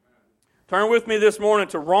Turn with me this morning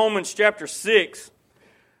to Romans chapter 6.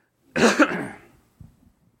 I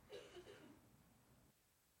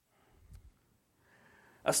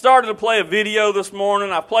started to play a video this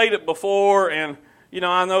morning. I played it before, and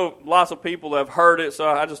I know lots of people have heard it, so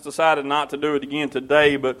I just decided not to do it again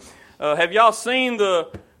today. But have y'all seen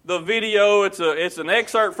the video? It's an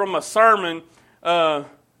excerpt from a sermon, and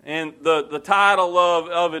the title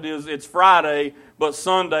of it is "It's Friday, but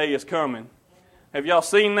Sunday is Coming." Have y'all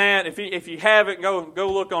seen that? If you haven't, go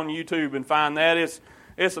look on YouTube and find that.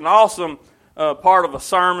 It's an awesome part of a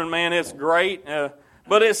sermon, man. It's great,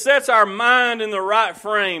 but it sets our mind in the right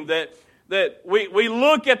frame that we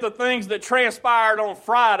look at the things that transpired on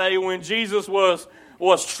Friday when Jesus was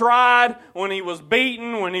tried, when He was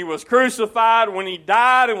beaten, when He was crucified, when He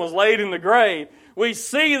died and was laid in the grave. We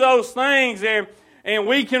see those things and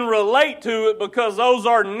we can relate to it because those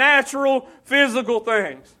are natural, physical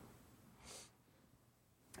things.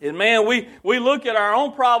 And man, we look at our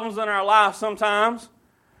own problems in our life sometimes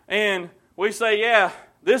and we say, yeah,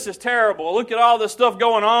 this is terrible. Look at all this stuff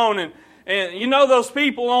going on. And those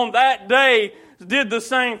people on that day did the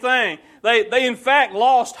same thing. They in fact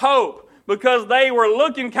lost hope because they were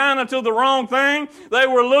looking kind of to the wrong thing. They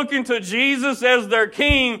were looking to Jesus as their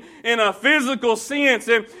king in a physical sense.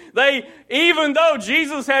 And even though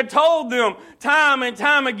Jesus had told them time and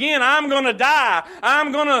time again, I'm going to die,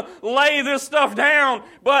 I'm going to lay this stuff down,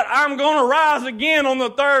 but I'm going to rise again on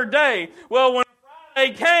the third day. Well, when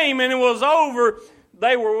Friday came and it was over,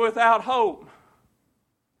 they were without hope.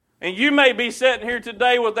 And you may be sitting here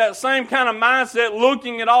today with that same kind of mindset,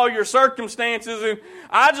 looking at all your circumstances. And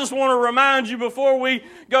I just want to remind you before we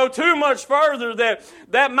go too much further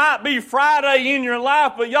that might be Friday in your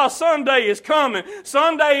life, but y'all, Sunday is coming.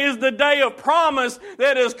 Sunday is the day of promise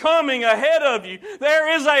that is coming ahead of you.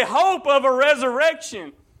 There is a hope of a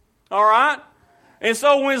resurrection. All right? And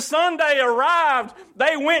so when Sunday arrived,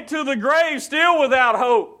 they went to the grave still without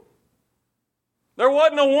hope. There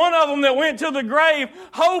wasn't a one of them that went to the grave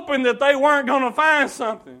hoping that they weren't going to find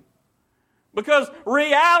something. Because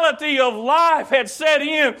reality of life had set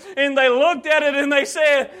in, and they looked at it and they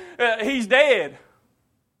said, He's dead.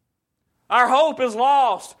 Our hope is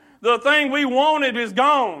lost. The thing we wanted is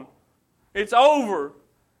gone. It's over.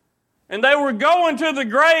 And they were going to the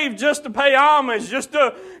grave just to pay homage, just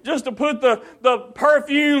to put the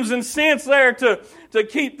perfumes and scents there to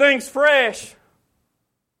keep things fresh.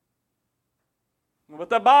 But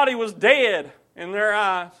the body was dead in their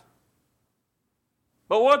eyes.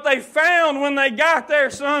 But what they found when they got there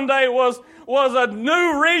Sunday was a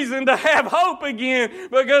new reason to have hope again,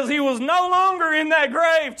 because He was no longer in that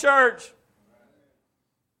grave, church.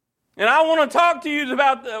 And I want to talk to you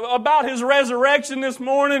about His resurrection this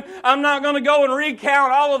morning. I'm not going to go and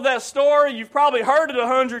recount all of that story. You've probably heard it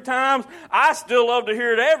 100 times. I still love to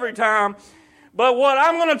hear it every time. But what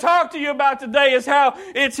I'm going to talk to you about today is how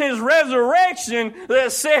it's His resurrection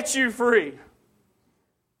that sets you free.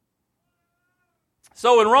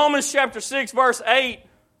 So in Romans chapter 6, verse 8,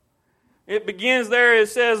 it begins there. It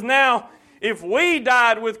says, "Now, if we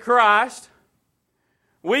died with Christ,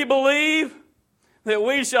 we believe that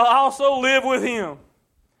we shall also live with Him,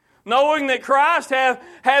 knowing that Christ,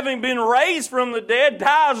 having been raised from the dead,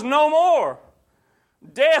 dies no more.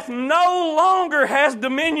 Death no longer has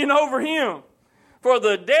dominion over Him. For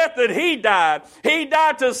the death that He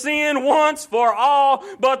died to sin once for all,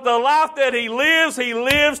 but the life that He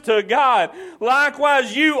lives to God.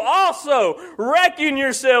 Likewise, you also reckon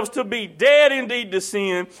yourselves to be dead indeed to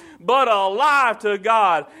sin, but alive to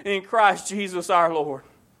God in Christ Jesus our Lord."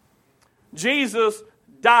 Jesus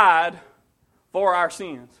died for our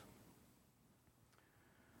sins,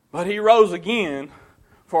 but He rose again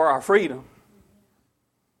for our freedom.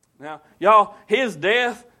 Now, y'all, His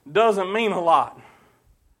death doesn't mean a lot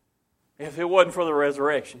if it wasn't for the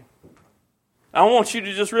resurrection. I want you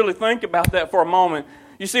to just really think about that for a moment.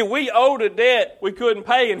 You see, we owed a debt we couldn't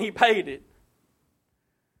pay, and He paid it.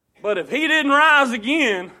 But if He didn't rise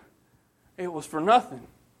again, it was for nothing.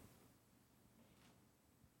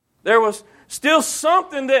 There was still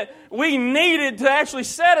something that we needed to actually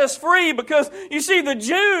set us free, because, you see, the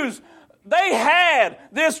Jews, they had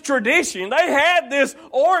this tradition. They had this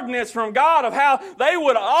ordinance from God of how they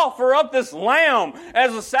would offer up this lamb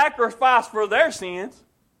as a sacrifice for their sins.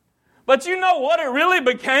 But you know what it really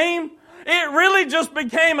became? It really just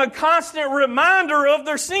became a constant reminder of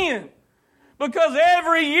their sin. Because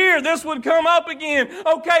every year this would come up again.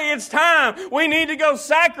 Okay, it's time. We need to go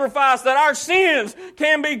sacrifice that our sins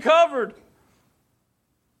can be covered.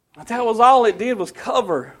 But that was all it did, was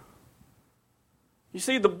cover. You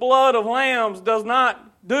see, the blood of lambs does not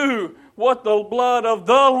do what the blood of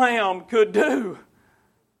the Lamb could do.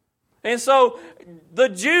 And so the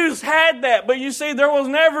Jews had that, but you see, there was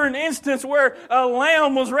never an instance where a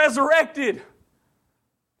lamb was resurrected.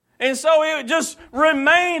 And so it just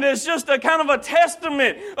remained as just a kind of a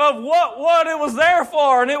testament of what it was there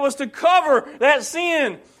for, and it was to cover that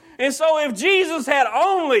sin. And so if Jesus had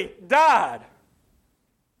only died,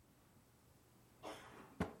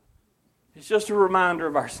 it's just a reminder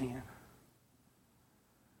of our sin.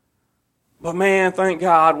 But man, thank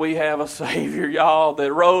God we have a Savior, y'all,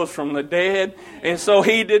 that rose from the dead. And so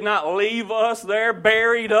He did not leave us there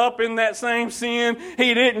buried up in that same sin.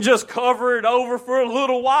 He didn't just cover it over for a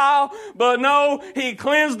little while. But no, He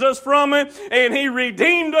cleansed us from it and He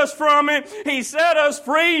redeemed us from it. He set us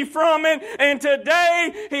free from it. And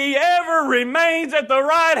today He ever remains at the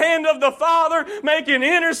right hand of the Father making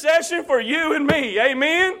intercession for you and me.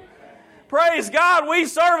 Amen? Praise God, we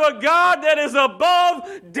serve a God that is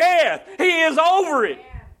above death. He is over it.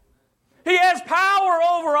 He has power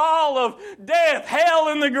over all of death, hell,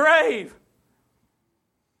 and the grave.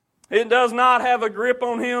 It does not have a grip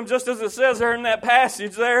on Him, just as it says there in that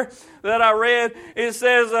passage there that I read. It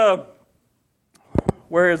says,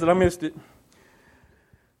 where is it? I missed it.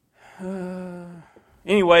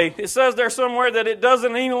 Anyway, it says there somewhere that it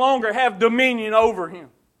doesn't any longer have dominion over Him.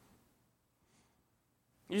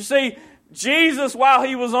 You see, Jesus, while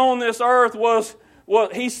He was on this earth,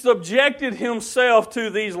 He subjected Himself to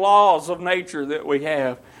these laws of nature that we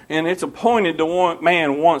have. And it's appointed to one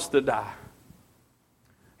man wants to die.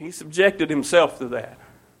 He subjected Himself to that.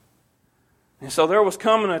 And so there was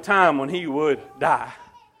coming a time when He would die.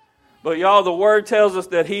 But y'all, the Word tells us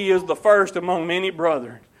that He is the first among many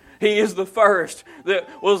brethren. He is the first that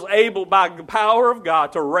was able by the power of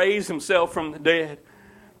God to raise Himself from the dead.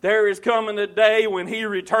 There is coming a day when He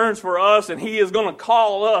returns for us and He is going to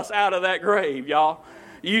call us out of that grave, y'all.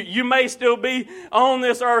 You may still be on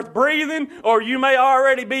this earth breathing, or you may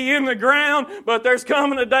already be in the ground, but there's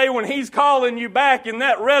coming a day when He's calling you back, and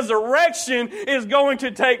that resurrection is going to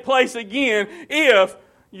take place again if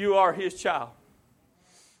you are His child.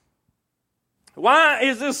 Why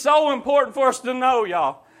is this so important for us to know,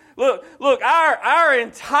 y'all? Look, our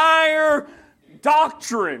entire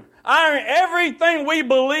doctrine, everything we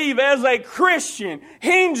believe as a Christian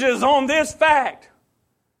hinges on this fact.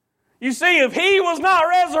 You see, if He was not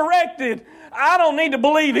resurrected, I don't need to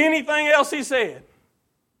believe anything else He said.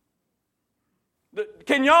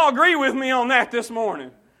 Can y'all agree with me on that this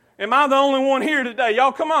morning? Am I the only one here today?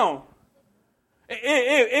 Y'all come on.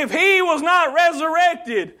 If He was not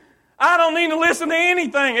resurrected, I don't need to listen to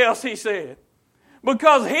anything else He said.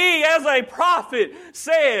 Because He, as a prophet,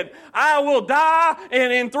 said, I will die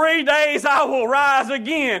and in 3 days I will rise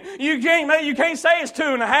again. You can't say it's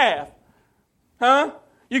 2.5. Huh?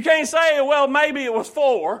 You can't say, well, maybe it was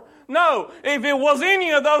 4. No, if it was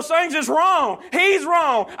any of those things, it's wrong. He's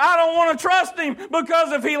wrong. I don't want to trust Him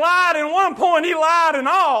because if He lied in one point, He lied in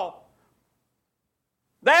all.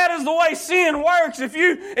 That is the way sin works. If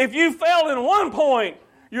you failed in one point,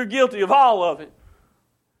 you're guilty of all of it.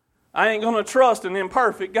 I ain't going to trust an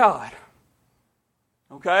imperfect God.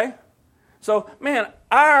 Okay? So, man,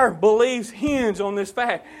 our beliefs hinge on this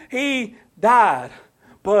fact. He died,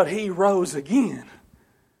 but He rose again.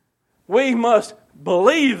 We must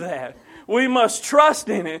believe that. We must trust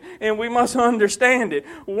in it, and we must understand it.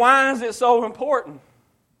 Why is it so important?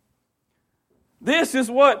 This is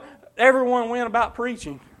what everyone went about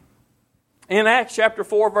preaching. In Acts chapter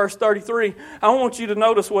 4, verse 33, I want you to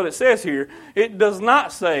notice what it says here. It does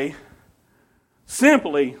not say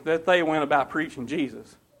simply that they went about preaching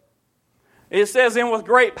Jesus. It says, and with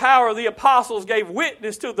great power the apostles gave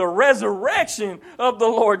witness to the resurrection of the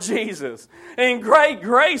Lord Jesus. And great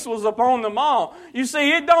grace was upon them all. You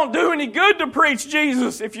see, it don't do any good to preach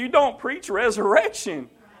Jesus if you don't preach resurrection.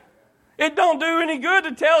 It don't do any good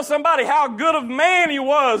to tell somebody how good of man He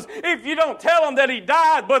was if you don't tell them that He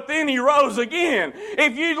died, but then He rose again.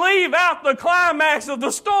 If you leave out the climax of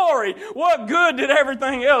the story, what good did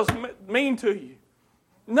everything else mean to you?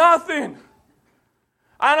 Nothing.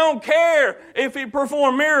 I don't care if He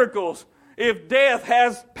performed miracles if death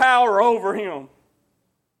has power over Him.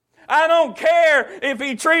 I don't care if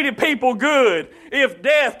He treated people good if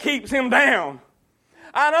death keeps Him down.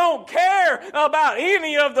 I don't care about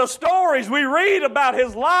any of the stories we read about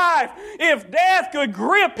His life if death could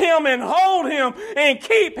grip Him and hold Him and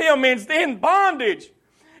keep Him in bondage.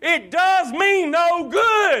 It does me no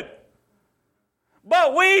good.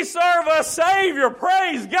 But we serve a Savior,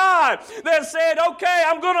 praise God, that said, okay,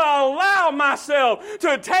 I'm going to allow myself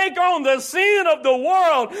to take on the sin of the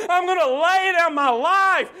world. I'm going to lay down my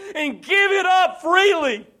life and give it up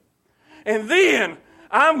freely. And then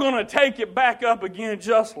I'm going to take it back up again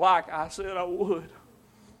just like I said I would.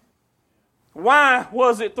 Why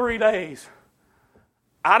was it 3 days?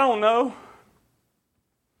 I don't know.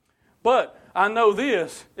 But I know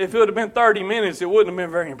this. If it would have been 30 minutes, it wouldn't have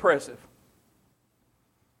been very impressive.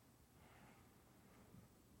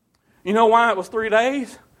 You know why it was 3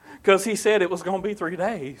 days? Because he said it was going to be 3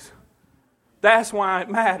 days. That's why it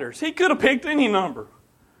matters. He could have picked any number.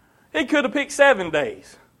 He could have picked 7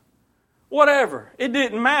 days. Whatever. It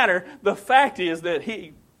didn't matter. The fact is that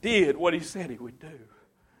he did what he said he would do.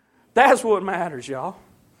 That's what matters, y'all.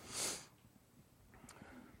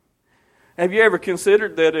 Have you ever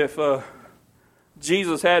considered that if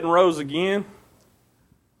Jesus hadn't rose again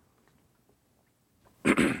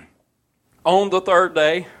on the third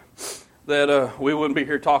day, that we wouldn't be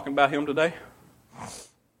here talking about him today?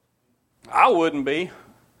 I wouldn't be.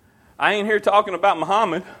 I ain't here talking about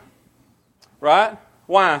Muhammad, right?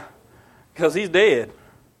 Why? Because he's dead.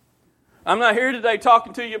 I'm not here today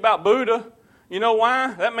talking to you about Buddha. You know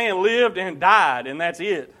why? That man lived and died, and that's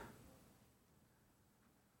it.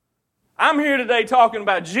 I'm here today talking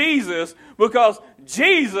about Jesus because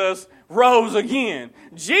Jesus rose again.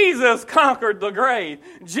 Jesus conquered the grave.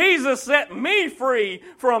 Jesus set me free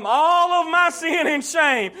from all of my sin and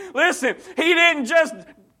shame. Listen, He didn't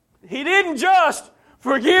just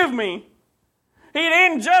forgive me. He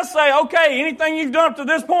didn't just say, okay, anything you've done up to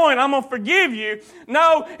this point, I'm going to forgive you.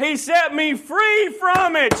 No, He set me free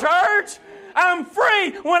from it, church. I'm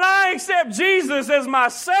free. When I accept Jesus as my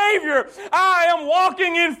Savior, I am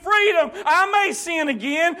walking in freedom. I may sin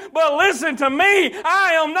again, but listen to me.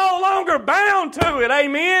 I am no longer bound to it.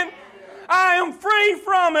 Amen? I am free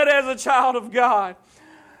from it as a child of God.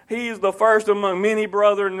 He is the first among many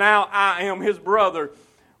brethren. Now I am His brother.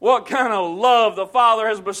 What kind of love the Father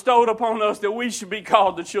has bestowed upon us that we should be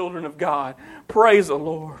called the children of God. Praise the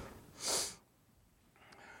Lord.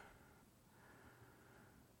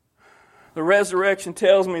 The resurrection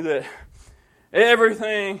tells me that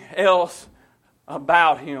everything else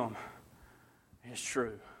about Him is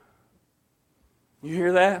true. You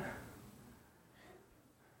hear that?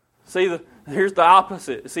 See, here's the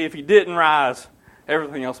opposite. See, if He didn't rise,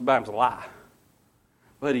 everything else about Him's a lie.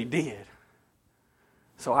 But He did.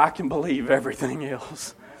 So I can believe everything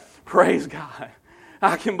else. Praise God.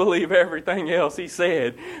 I can believe everything else He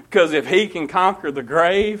said. Because if He can conquer the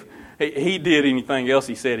grave, He did anything else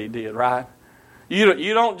He said He did, right?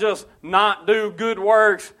 You don't just not do good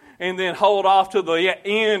works and then hold off to the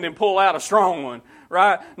end and pull out a strong one,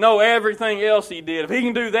 right? No, everything else He did. If He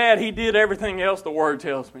can do that, He did everything else the Word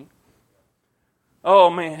tells me.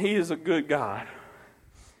 Oh man, He is a good God.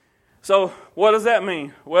 So what does that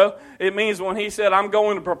mean? Well, it means when He said, I'm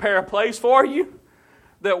going to prepare a place for you,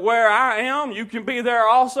 that where I am, you can be there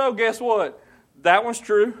also. Guess what? That one's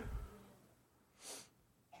true.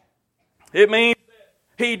 It means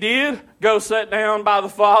that He did go sit down by the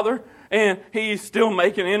Father, and He's still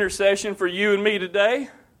making intercession for you and me today.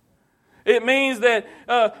 It means that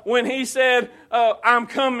when He said, I'm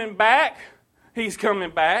coming back, He's coming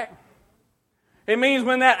back. It means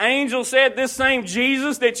when that angel said this same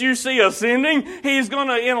Jesus that you see ascending, He's going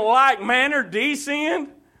to in like manner descend.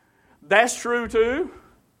 That's true too.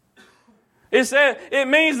 It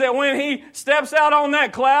means that when He steps out on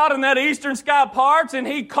that cloud and that eastern sky parts and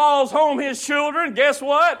He calls home His children, guess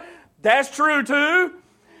what? That's true too.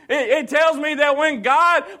 It tells me that when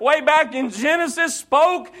God, way back in Genesis,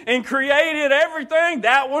 spoke and created everything,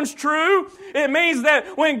 that one's true. It means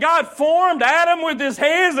that when God formed Adam with His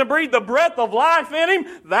hands and breathed the breath of life in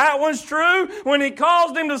him, that one's true. When He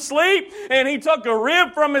caused him to sleep and He took a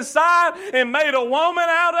rib from his side and made a woman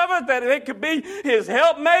out of it, that it could be his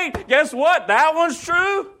helpmate, guess what? That one's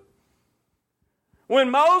true. When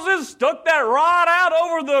Moses took that rod out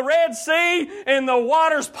over the Red Sea and the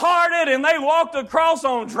waters parted and they walked across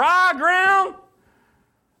on dry ground,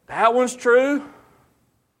 that one's true.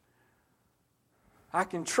 I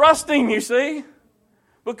can trust Him, you see,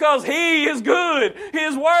 because He is good.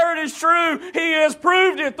 His Word is true. He has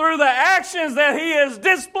proved it through the actions that He has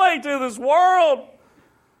displayed to this world.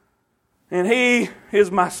 And He is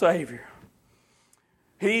my Savior.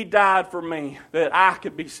 He died for me that I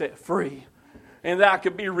could be set free. And that I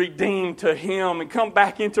could be redeemed to Him and come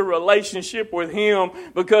back into relationship with Him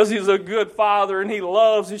because He's a good Father and He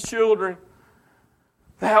loves His children.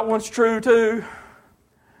 That one's true too.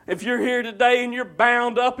 If you're here today and you're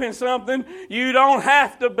bound up in something, you don't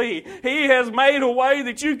have to be. He has made a way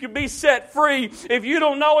that you can be set free. If you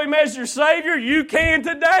don't know Him as your Savior, you can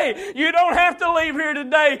today. You don't have to leave here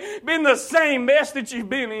today in the same mess that you've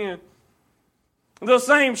been in. The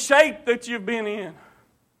same shape that you've been in.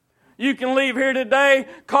 You can leave here today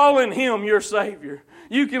calling Him your Savior.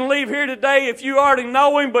 You can leave here today if you already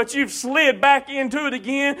know Him, but you've slid back into it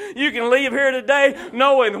again. You can leave here today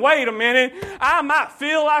knowing, wait a minute, I might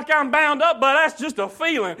feel like I'm bound up, but that's just a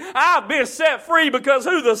feeling. I've been set free because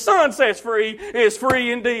who the Son sets free is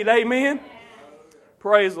free indeed. Amen?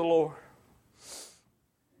 Praise the Lord.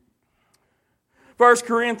 1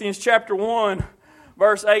 Corinthians chapter 1,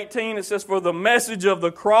 verse 18, it says, "For the message of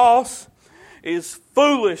the cross is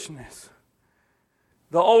foolishness."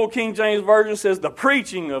 The old King James Version says, "The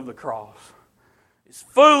preaching of the cross is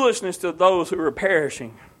foolishness to those who are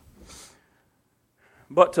perishing.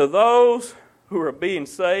 But to those who are being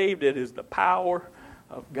saved, it is the power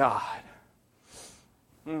of God."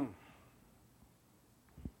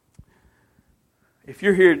 If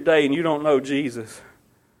you're here today and you don't know Jesus,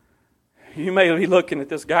 you may be looking at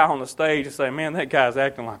this guy on the stage and say, "Man, that guy's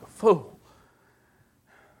acting like a fool."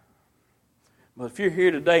 But if you're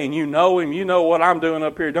here today and you know Him, you know what I'm doing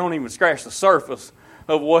up here don't even scratch the surface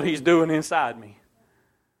of what He's doing inside me.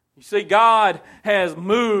 You see, God has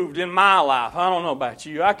moved in my life. I don't know about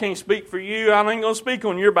you. I can't speak for you. I ain't going to speak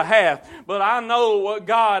on your behalf. But I know what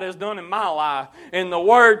God has done in my life. And the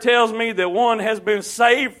Word tells me that one has been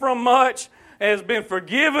saved from much, has been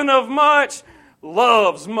forgiven of much,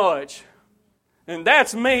 loves much. And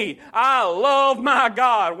that's me. I love my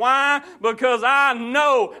God. Why? Because I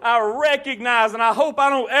know, I recognize, and I hope I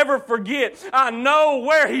don't ever forget, I know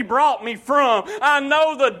where He brought me from. I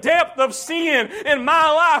know the depth of sin in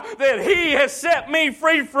my life that He has set me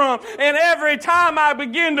free from. And every time I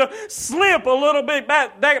begin to slip a little bit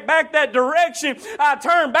back that direction, I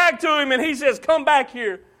turn back to Him and He says, "Come back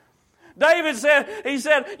here." David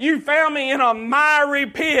said, "You found me in a miry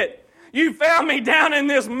pit. You found me down in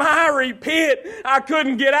this miry pit. I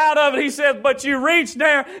couldn't get out of it." He says, "But you reached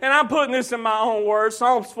down," and I'm putting this in my own words,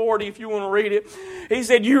 Psalms 40 if you want to read it. He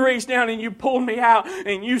said, "You reached down and you pulled me out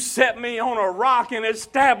and you set me on a rock and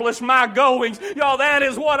established my goings." Y'all, that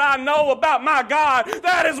is what I know about my God.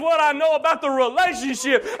 That is what I know about the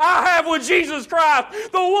relationship I have with Jesus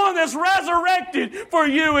Christ, the one that's resurrected for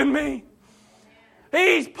you and me.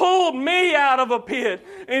 He's pulled me out of a pit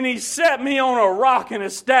and He set me on a rock and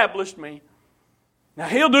established me. Now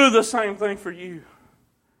He'll do the same thing for you.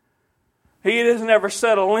 He has never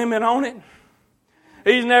set a limit on it.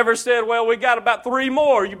 He's never said, "Well, we got about 3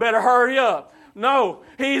 more. You better hurry up." No,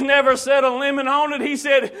 He's never set a limit on it. He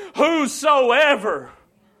said, "Whosoever,"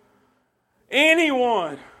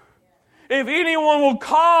 anyone. If anyone will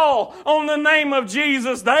call on the name of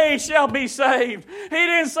Jesus, they shall be saved. He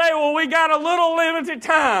didn't say, "Well, we got a little limited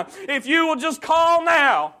time. If you will just call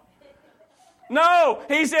now." No,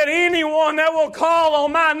 He said, "Anyone that will call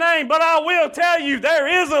on my name." But I will tell you, there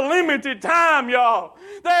is a limited time, y'all.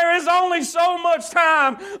 There is only so much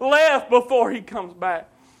time left before He comes back.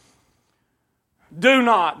 Do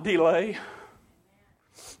not delay.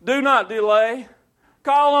 Do not delay.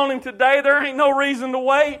 Call on Him today. There ain't no reason to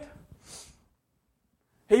wait.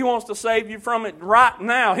 He wants to save you from it right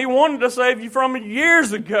now. He wanted to save you from it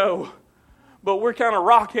years ago. But we're kind of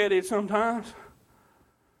rock-headed sometimes.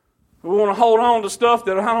 We want to hold on to stuff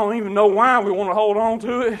that I don't even know why we want to hold on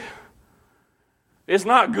to it. It's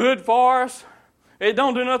not good for us. It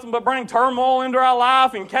don't do nothing but bring turmoil into our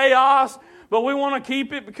life and chaos. But we want to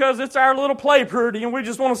keep it because it's our little play pretty. And we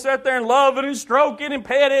just want to sit there and love it and stroke it and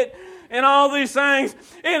pet it and all these things.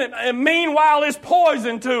 And meanwhile, it's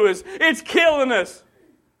poison to us. It's killing us.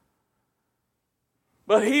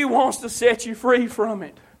 But He wants to set you free from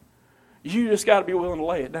it. You just got to be willing to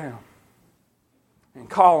lay it down and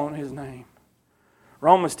call on His name.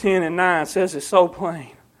 Romans 10:9 says it's so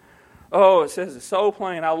plain. Oh, it says it's so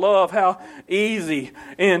plain. I love how easy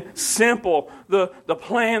and simple the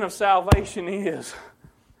plan of salvation is.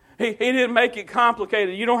 He didn't make it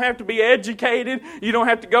complicated. You don't have to be educated. You don't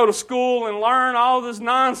have to go to school and learn all this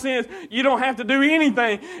nonsense. You don't have to do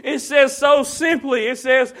anything. It says so simply. It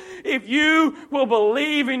says, if you will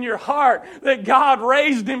believe in your heart that God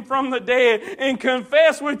raised Him from the dead and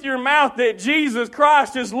confess with your mouth that Jesus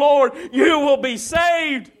Christ is Lord, you will be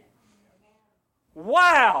saved.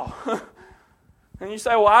 Wow. And you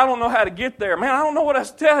say, "Well, I don't know how to get there." Man, I don't know what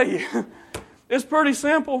else to tell you. It's pretty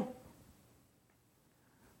simple.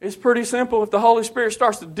 It's pretty simple. If the Holy Spirit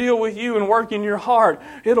starts to deal with you and work in your heart,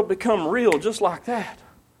 it'll become real just like that.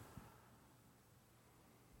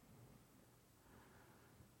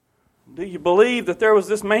 Do you believe that there was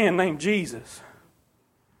this man named Jesus?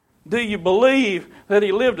 Do you believe that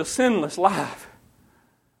He lived a sinless life?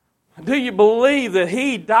 Do you believe that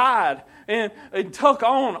He died and took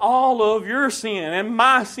on all of your sin and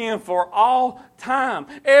my sin for all time.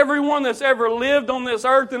 Everyone that's ever lived on this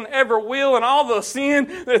earth and ever will, and all the sin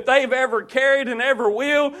that they've ever carried and ever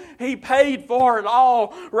will, He paid for it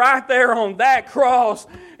all right there on that cross.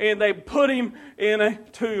 And they put Him in a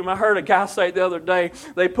tomb. I heard a guy say the other day,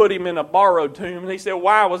 they put Him in a borrowed tomb. And he said,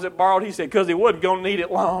 why was it borrowed? He said, because He wasn't going to need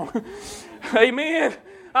it long. Amen.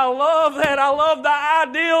 I love that. I love the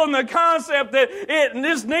ideal and the concept that it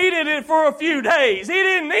just needed it for a few days. He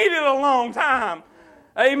didn't need it a long time.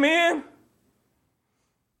 Amen.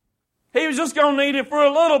 He was just going to need it for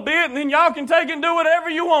a little bit, and then y'all can take and do whatever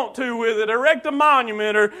you want to with it. Erect a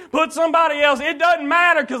monument or put somebody else. It doesn't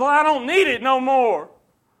matter because I don't need it no more.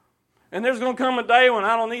 And there's going to come a day when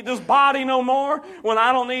I don't need this body no more, when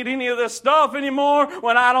I don't need any of this stuff anymore,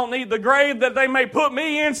 when I don't need the grave that they may put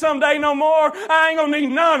me in someday no more. I ain't going to need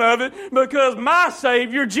none of it because my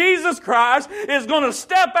Savior, Jesus Christ, is going to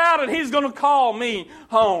step out and He's going to call me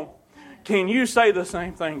home. Can you say the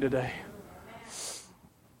same thing today?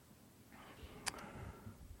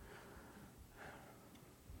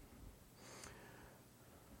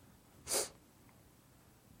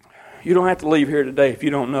 You don't have to leave here today if you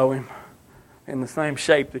don't know Him in the same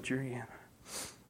shape that you're in.